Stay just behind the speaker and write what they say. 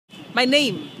My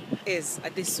name is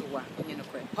Adisuwa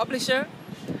Onyenokwe, publisher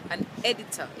and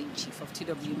editor-in-chief of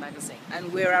TW Magazine.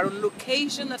 And we're on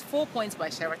location at 4 Points by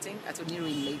Sheraton at Oniru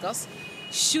in Lagos,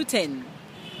 shooting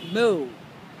Mo,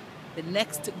 the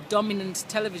next dominant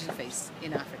television face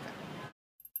in Africa.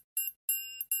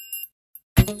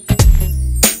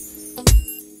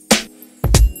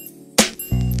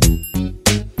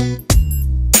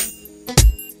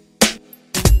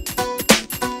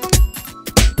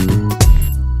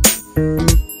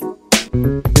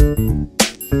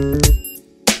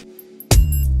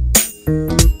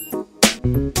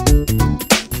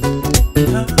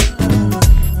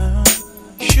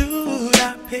 Should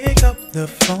I pick up the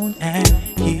phone and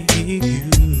give you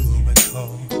a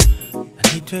call?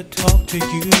 I need to talk to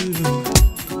you.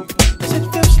 'Cause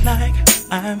it feels like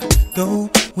I'm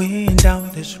going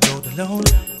down this road alone.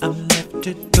 I'm left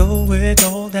to go with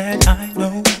all that I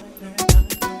know.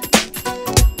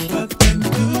 But then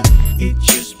could it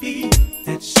just be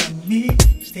that some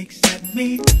mistakes that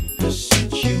made the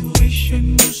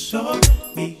situation go so?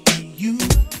 Maybe you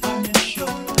are not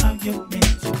sure how you're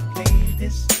meant to play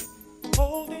this.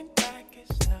 Holding back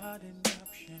is not an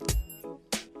option.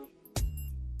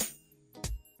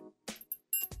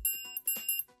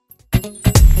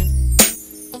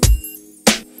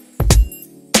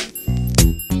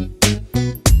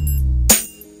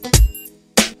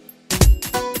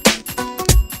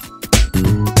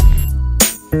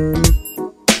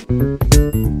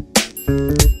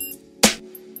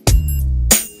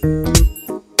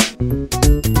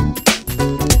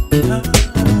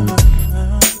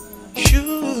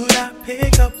 Should I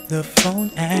pick up the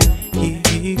phone and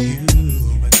give you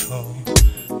a call?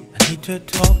 I need to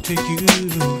talk to you.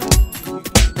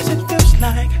 'Cause it feels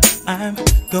like I'm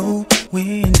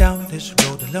going down this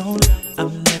road alone.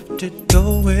 I'm left to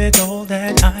go with all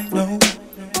that I know.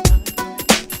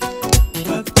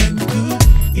 But then could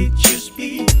it just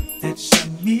be that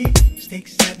some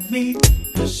mistakes that made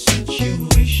the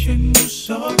situation go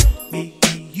so?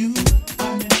 Maybe you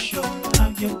are not sure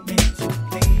how you're meant to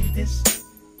play this.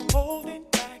 Holding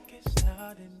back is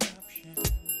not an option.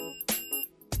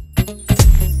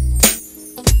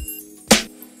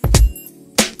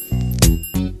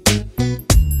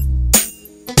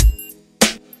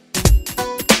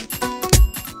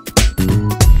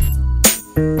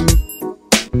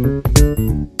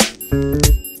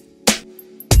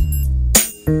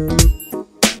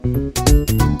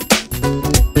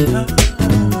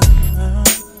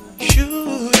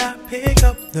 Should I pick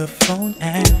up the phone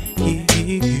and give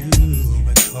you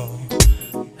a call?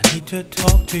 I need to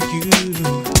talk to you.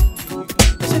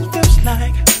 'Cause it feels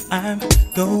like I'm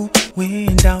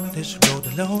going down this road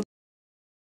alone.